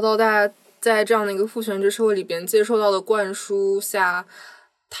从小到大在这样的一个父权制社会里边接受到的灌输下，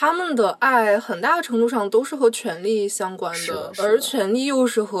他们的爱很大程度上都是和权力相关的，而权力又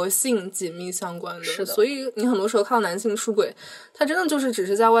是和性紧密相关的。是的，所以你很多时候看到男性出轨，他真的就是只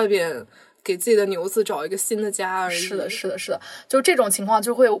是在外边给自己的牛子找一个新的家而已。是的，就这种情况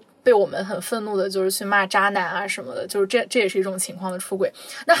就会被我们很愤怒的就是去骂渣男啊什么的，就是这也是一种情况的出轨。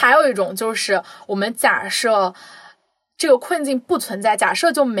那还有一种就是我们假设这个困境不存在，假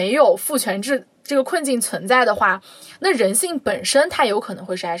设就没有父权制这个困境存在的话，那人性本身他有可能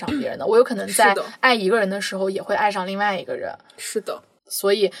会是爱上别人的，我有可能在爱一个人的时候也会爱上另外一个人。是的，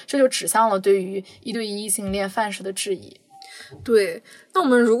所以这就指向了对于一对一异性恋范式的质疑。对，那我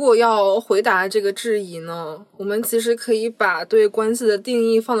们如果要回答这个质疑呢，我们其实可以把对关系的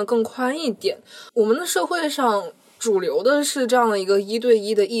定义放得更宽一点。我们的社会上主流的是这样的一个一对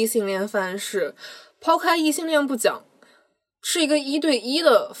一的异性恋范式，抛开异性恋不讲，是一个一对一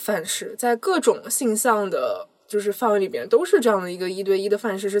的范式，在各种性向的就是范围里边都是这样的一个一对一的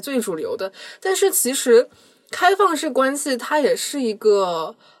范式是最主流的。但是其实开放式关系它也是一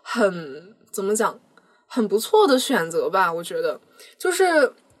个怎么讲很不错的选择吧，我觉得就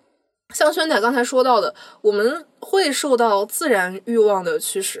是像轩仔刚才说到的，我们会受到自然欲望的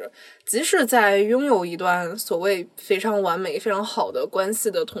驱使，即使在拥有一段所谓非常完美非常好的关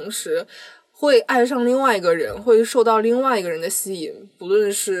系的同时，会爱上另外一个人，会受到另外一个人的吸引，不论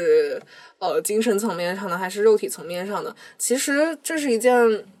是精神层面上的还是肉体层面上的，其实这是一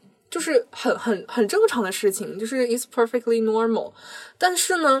件就是很正常的事情，就是 it's perfectly normal。 但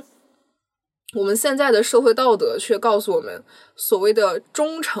是呢我们现在的社会道德却告诉我们，所谓的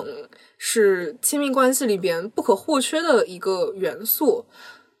忠诚是亲密关系里边不可或缺的一个元素。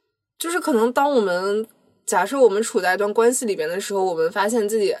就是可能当我们假设我们处在一段关系里边的时候，我们发现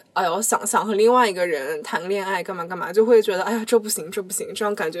自己想和另外一个人谈恋爱干嘛，就会觉得这不行，这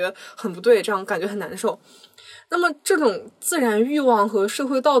样感觉很不对，这样感觉很难受。那么这种自然欲望和社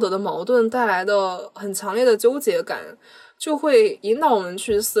会道德的矛盾带来的很强烈的纠结感，就会引导我们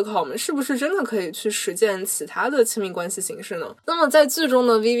去思考，我们是不是真的可以去实践其他的亲密关系形式呢？那么在剧中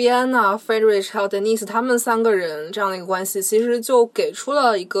的 Viviana、Friedrich 还有 Denise 他们3个人这样的一个关系，其实就给出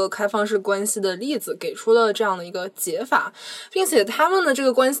了一个开放式关系的例子，给出了这样的一个解法，并且他们的这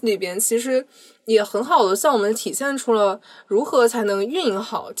个关系里边其实也很好的向我们体现出了如何才能运营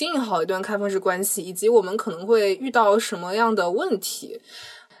好、经营好一段开放式关系，以及我们可能会遇到什么样的问题。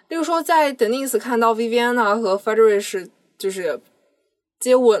例如说在 Denise 看到 Viviana 和 Friedrich 就是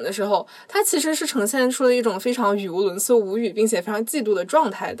接吻的时候，他其实是呈现出了一种非常语无伦次、无语并且非常嫉妒的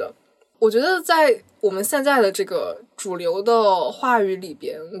状态的。我觉得在我们现在的这个主流的话语里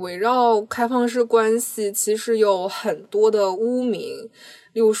边，围绕开放式关系其实有很多的污名，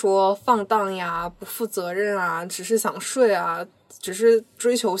例如说放荡呀、不负责任啊、只是想睡啊、只是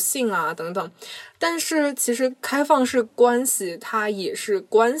追求性啊等等。但是其实开放式关系它也是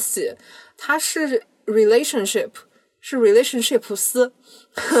关系，它是 relationship， 是 relationship 丝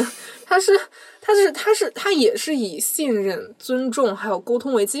它也是以信任、尊重还有沟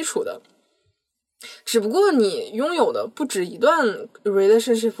通为基础的，只不过你拥有的不止一段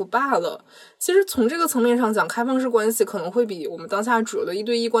relationship 罢了。其实从这个层面上讲，开放式关系可能会比我们当下主流的一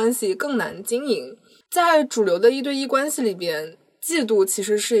对一关系更难经营。在主流的一对一关系里边，嫉妒其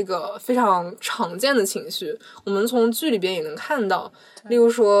实是一个非常常见的情绪，我们从剧里边也能看到。例如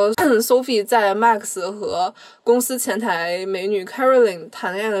说Sofie 在 Max 和公司前台美女 Caroline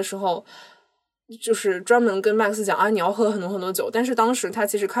谈恋爱的时候，就是专门跟 Max 讲啊，你要喝很多很多酒，但是当时他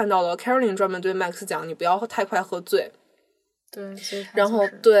其实看到了 Caroline 专门对 Max 讲，你不要太快喝醉。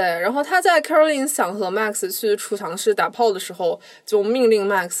对，然后他在 Caroline 想和 Max 去储藏室打炮的时候，就命令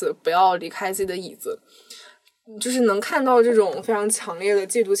Max 不要离开自己的椅子，就是能看到这种非常强烈的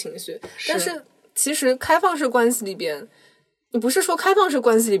嫉妒情绪。但是其实开放式关系里边，你不是说开放式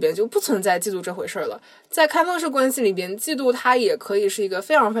关系里边就不存在嫉妒这回事了，在开放式关系里边，嫉妒它也可以是一个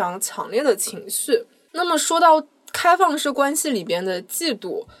非常非常强烈的情绪。那么说到开放式关系里边的嫉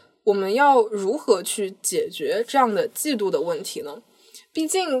妒，我们要如何去解决这样的嫉妒的问题呢？毕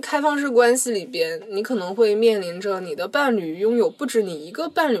竟开放式关系里边，你可能会面临着你的伴侣拥有不止你一个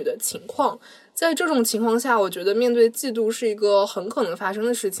伴侣的情况，在这种情况下，我觉得面对嫉妒是一个很可能发生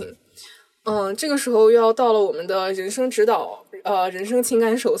的事情。这个时候又要到了我们的人生指导人生情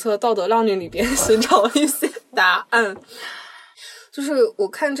感手册道德浪女里边寻找一些答案。就是我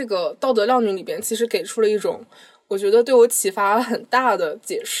看这个道德浪女里边其实给出了一种我觉得对我启发很大的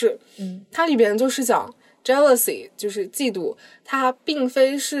解释。它里边就是讲 jealousy 就是嫉妒，它并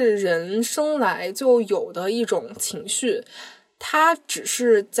非是人生来就有的一种情绪，它只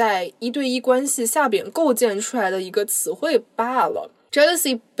是在一对一关系下边构建出来的一个词汇罢了。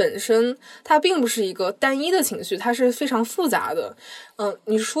Jealousy 本身它并不是一个单一的情绪，它是非常复杂的。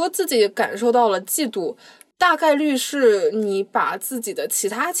你说自己感受到了嫉妒，大概率是你把自己的其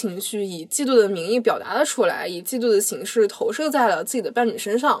他情绪以嫉妒的名义表达了出来，以嫉妒的形式投射在了自己的伴侣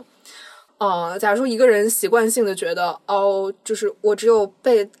身上。假如说一个人习惯性的觉得就是我只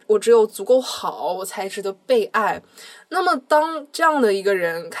有足够好我才值得被爱，那么当这样的一个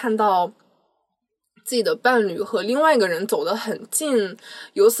人看到自己的伴侣和另外一个人走得很近，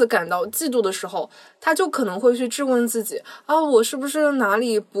由此感到嫉妒的时候，他就可能会去质问自己我是不是哪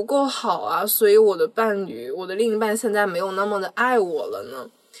里不够好啊，所以我的伴侣我的另一半现在没有那么的爱我了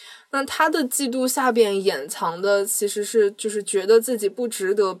呢？那他的嫉妒下边掩藏的其实是就是觉得自己不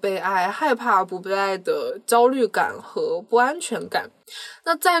值得被爱，害怕不被爱的焦虑感和不安全感。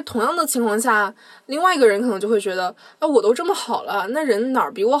那在同样的情况下，另外一个人可能就会觉得我都这么好了，那人哪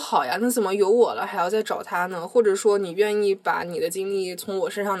儿比我好呀，那怎么有我了还要再找他呢？或者说你愿意把你的精力从我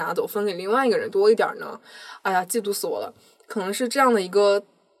身上拿走分给另外一个人多一点呢？哎呀，嫉妒死我了。可能是这样的一个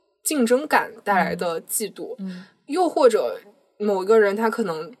竞争感带来的嫉妒。又或者某一个人他可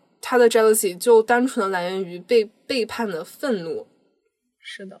能他的 jealousy 就单纯的来源于被背叛的愤怒。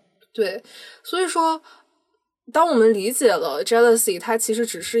是的，对，所以说当我们理解了 jealousy 它其实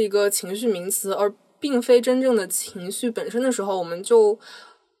只是一个情绪名词而并非真正的情绪本身的时候，我们就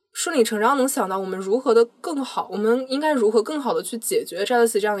顺理成章能想到我们应该如何更好的去解决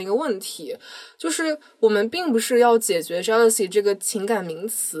jealousy 这样的一个问题。就是我们并不是要解决 jealousy 这个情感名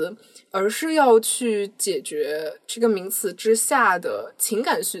词，而是要去解决这个名词之下的情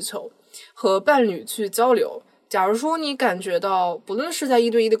感需求，和伴侣去交流。假如说你感觉到不论是在一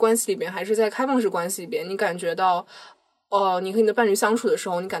对一的关系里边还是在开放式关系里边，你感觉到你和你的伴侣相处的时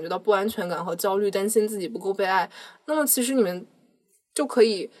候你感觉到不安全感和焦虑，担心自己不够被爱，那么其实你们就可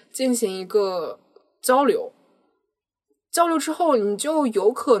以进行一个交流之后，你就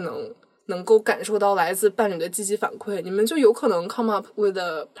有可能能够感受到来自伴侣的积极反馈，你们就有可能 come up with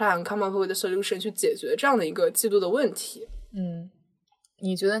a plan, come up with a solution 去解决这样的一个嫉妒的问题。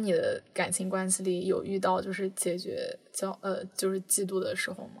你觉得你的感情关系里有遇到就是解决就是嫉妒的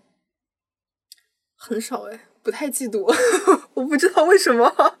时候吗？很少不太嫉妒我不知道为什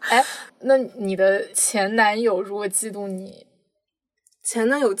么。那你的前男友如果嫉妒你，前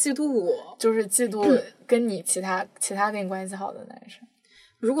男友嫉妒我，就是嫉妒跟你其他跟你关系好的男生，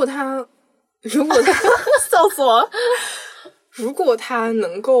如果他笑死我如果他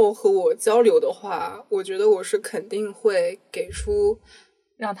能够和我交流的话，我觉得我是肯定会给出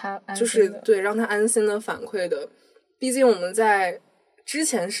让他安心的，就是对让他安心的反馈的。毕竟我们在之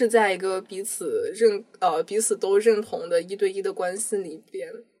前是在一个彼此都认同的1对1的关系里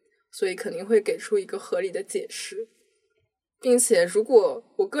边，所以肯定会给出一个合理的解释。并且如果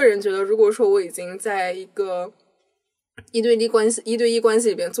我个人觉得，如果说我已经在一个1对1关系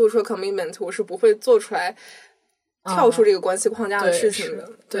里边做出了 commitment， 我是不会做出来跳出这个关系框架的事情的。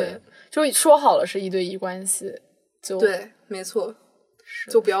对，就说好了是1对1关系，就对，没错，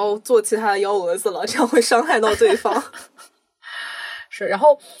就不要做其他的幺蛾子了，这样会伤害到对方。是，然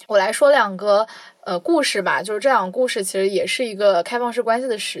后我来说2个故事吧，就是这2个故事其实也是一个开放式关系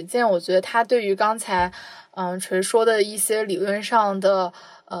的实践，我觉得它对于刚才锤说的一些理论上的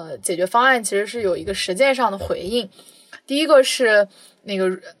解决方案其实是有一个实践上的回应。第一个是那个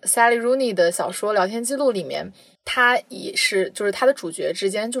Sally Rooney 的小说聊天记录里面，她也是就是她的主角之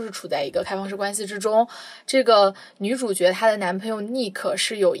间就是处在一个开放式关系之中。这个女主角她的男朋友 Nick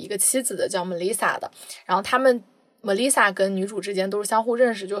是有一个妻子的叫 Melissa 的，然后他们Melissa 跟女主之间都是相互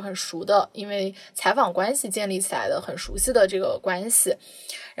认识就很熟的，因为采访关系建立起来的很熟悉的这个关系。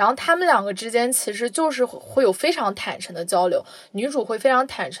然后他们2个之间其实就是会有非常坦诚的交流，女主会非常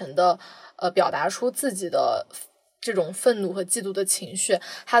坦诚的表达出自己的这种愤怒和嫉妒的情绪。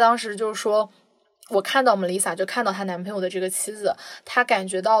她当时就说，我看到 Melissa 就看到她男朋友的这个妻子，她感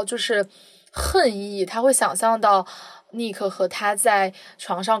觉到就是恨意，她会想象到Nick 和他在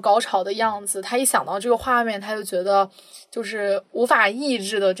床上高潮的样子，他一想到这个画面他就觉得就是无法抑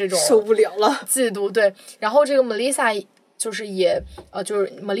制的这种受不了了嫉妒。对，然后这个 Melissa 就是就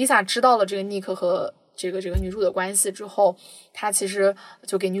是 Melissa 知道了这个 Nick 和这个女主的关系之后，他其实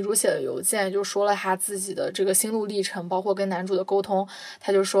就给女主写了邮件，就说了他自己的这个心路历程，包括跟男主的沟通。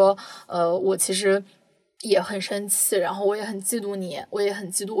他就说我其实也很生气，然后我也很嫉妒你，我也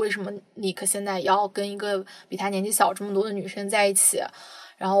很嫉妒为什么Nick现在要跟一个比他年纪小这么多的女生在一起，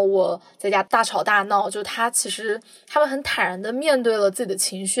然后我在家大吵大闹。就他们很坦然的面对了自己的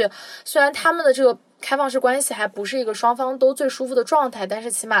情绪，虽然他们的这个开放式关系还不是一个双方都最舒服的状态，但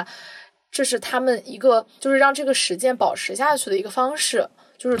是起码这是他们一个就是让这个实践保持下去的一个方式，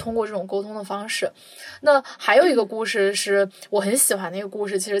就是通过这种沟通的方式。那还有一个故事是我很喜欢的一个故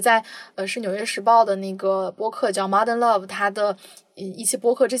事，其实在是纽约时报的那个播客叫 Modern Love， 它的一期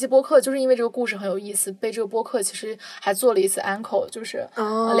播客，这期播客就是因为这个故事很有意思，被这个播客其实还做了一次 encore， 就是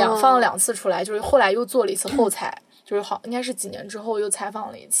放了2次出来，就是后来又做了一次后采，就是应该是几年之后又采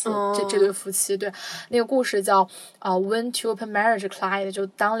访了一次这对夫妻。对，那个故事叫When Two Open Marriage Collide， 就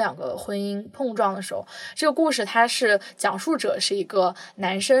当2个婚姻碰撞的时候。这个故事它是讲述者是一个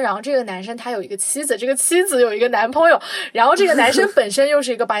男生，然后这个男生他有一个妻子，这个妻子有一个男朋友，然后这个男生本身又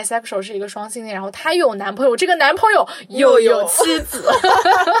是一个 bisexual 是一个双性恋，然后他又有男朋友，这个男朋友又有妻子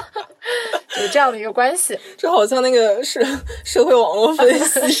就是这样的一个关系。这好像那个是社会网络分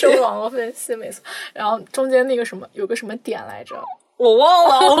析社会网络分析没错。然后中间那个什么有个什么点来着我忘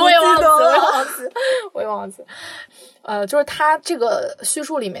了我也忘记就是他这个叙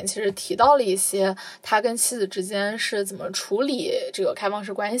述里面其实提到了一些他跟妻子之间是怎么处理这个开放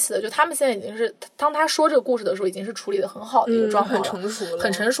式关系的，就他们现在已经是当他说这个故事的时候已经是处理的很好的一个状况了，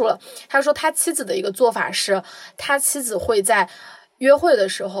很成熟了。他说他妻子的一个做法是，他妻子会在约会的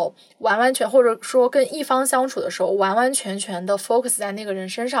时候完完全或者说跟一方相处的时候完完全全的 focus 在那个人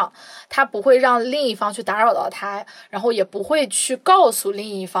身上，他不会让另一方去打扰到他，然后也不会去告诉另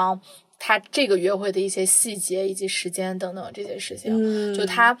一方他这个约会的一些细节以及时间等等这些事情。就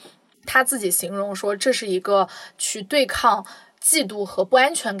他自己形容说这是一个去对抗嫉妒和不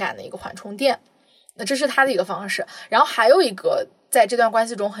安全感的一个缓冲垫，那这是他的一个方式。然后还有一个在这段关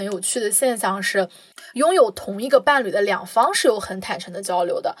系中很有趣的现象是，拥有同一个伴侣的2方是有很坦诚的交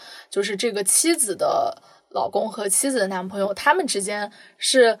流的，就是这个妻子的老公和妻子的男朋友他们之间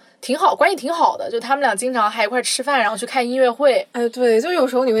是挺好，关系挺好的，就他们俩经常还一块吃饭，然后去看音乐会。对，就有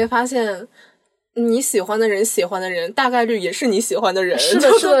时候你会发现你喜欢的人大概率也是你喜欢的人，是的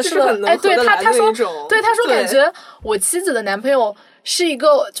对，他说感觉我妻子的男朋友是一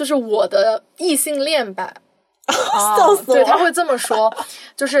个就是我的异性恋版笑死我。对，他会这么说，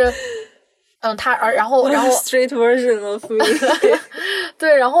就是然后 straight version of me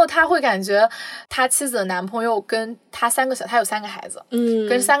对，然后他会感觉他妻子的男朋友跟他他有3个孩子，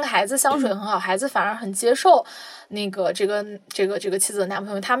跟3个孩子相处得很好，孩子反而很接受那个这个妻子的男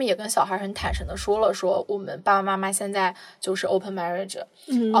朋友，他们也跟小孩很坦诚的说了，说我们爸爸妈妈现在就是 open marriage，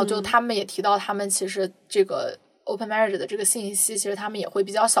就他们也提到他们其实这个open marriage 的这个信息，其实他们也会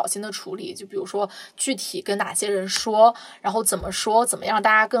比较小心的处理，就比如说具体跟哪些人说，然后怎么说，怎么样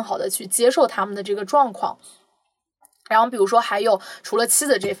大家更好的去接受他们的这个状况。然后比如说还有除了妻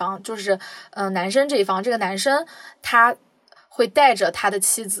子这方，就是男生这一方，这个男生他会带着他的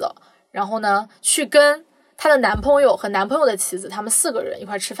妻子，然后呢去跟他的男朋友和男朋友的妻子，他们4个人一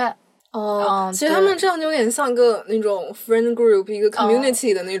块吃饭。其实他们这样就有点像个那种 friend group，一个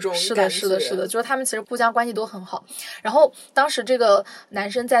community 的那种感觉。是的，就是他们其实互相关系都很好。然后当时这个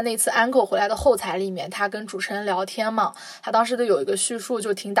男生在那次 Uncle 回来的后台里面，他跟主持人聊天嘛，他当时的有一个叙述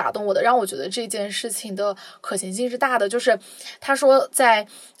就挺打动我的，让我觉得这件事情的可行性是大的。就是他说在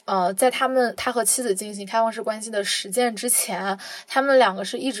他和妻子进行开放式关系的实践之前，他们2个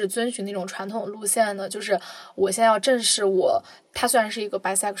是一直遵循那种传统路线的，就是我现在要正视他虽然是一个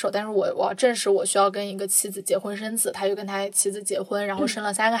bisexual， 但是我要正视我需要跟一个妻子结婚生子，他就跟他妻子结婚，然后生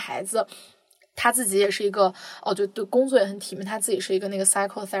了3个孩子。他自己也是一个就对工作也很体面，他自己是一个那个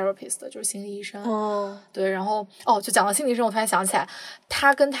psychotherapist， 就是心理医生。对，然后就讲到心理医生，我突然想起来，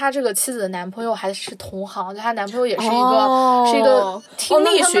他跟他这个妻子的男朋友还是同行，就他男朋友也是一个听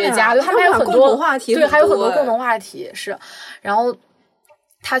力学家，对，他们还有很多话题，对，还有很多共同话题是。然后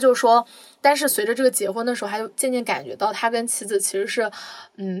他就说，但是随着这个结婚的时候，他就渐渐感觉到他跟妻子其实是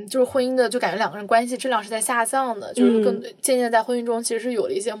就是婚姻的，就感觉2个人关系质量是在下降的，就是渐渐在婚姻中其实是有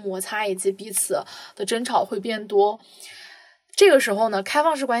了一些摩擦，以及彼此的争吵会变多。这个时候呢，开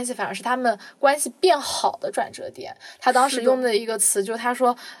放式关系反而是他们关系变好的转折点。他当时用的一个词就是他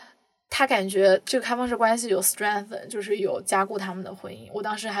说他感觉这个开放式关系有 strengthen， 就是有加固他们的婚姻。我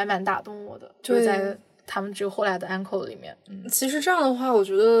当时还蛮打动我的，就是在他们这个后来的 Uncle 里面。其实这样的话，我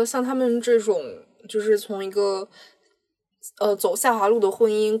觉得像他们这种就是从一个走下滑路的婚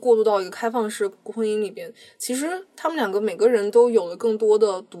姻过渡到一个开放式婚姻里边，其实他们2个每个人都有了更多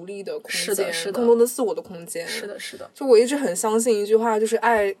的独立的空间，是的，更多的自我的空间。是的。就我一直很相信一句话，就是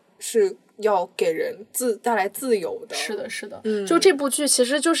爱是要给人带来自由的。是的。就这部剧其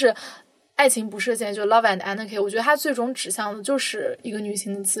实就是爱情不设限，就 Love and Anarchy， 我觉得它最终指向的就是一个女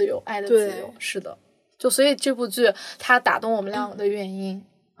性的自由，爱的自由。是的，就所以这部剧它打动我们2个的原因。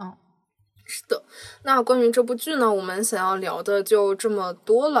是的，那关于这部剧呢，我们想要聊的就这么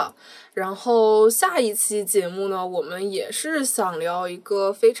多了。然后下一期节目呢，我们也是想聊一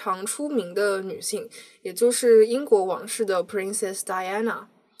个非常出名的女性，也就是英国王室的 Princess Diana。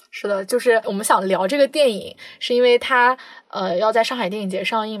是的，就是我们想聊这个电影，是因为它要在上海电影节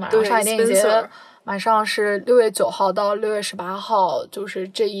上映嘛，然后上海电影节马上是6月9号到6月18号，就是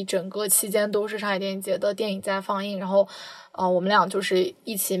这一整个期间都是上海电影节的电影在放映。然后我们俩就是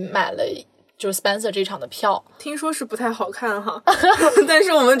一起买了就是 Spencer 这场的票，听说是不太好看哈，但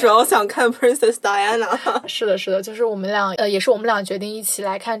是我们主要想看 Princess Diana。是的，就是我们俩也是我们俩决定一起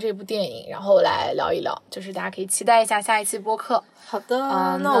来看这部电影，然后来聊一聊，就是大家可以期待一下下一期播客。好的，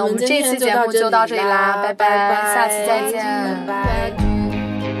那我们这期节目就到这里啦，拜拜，下期再见，拜拜。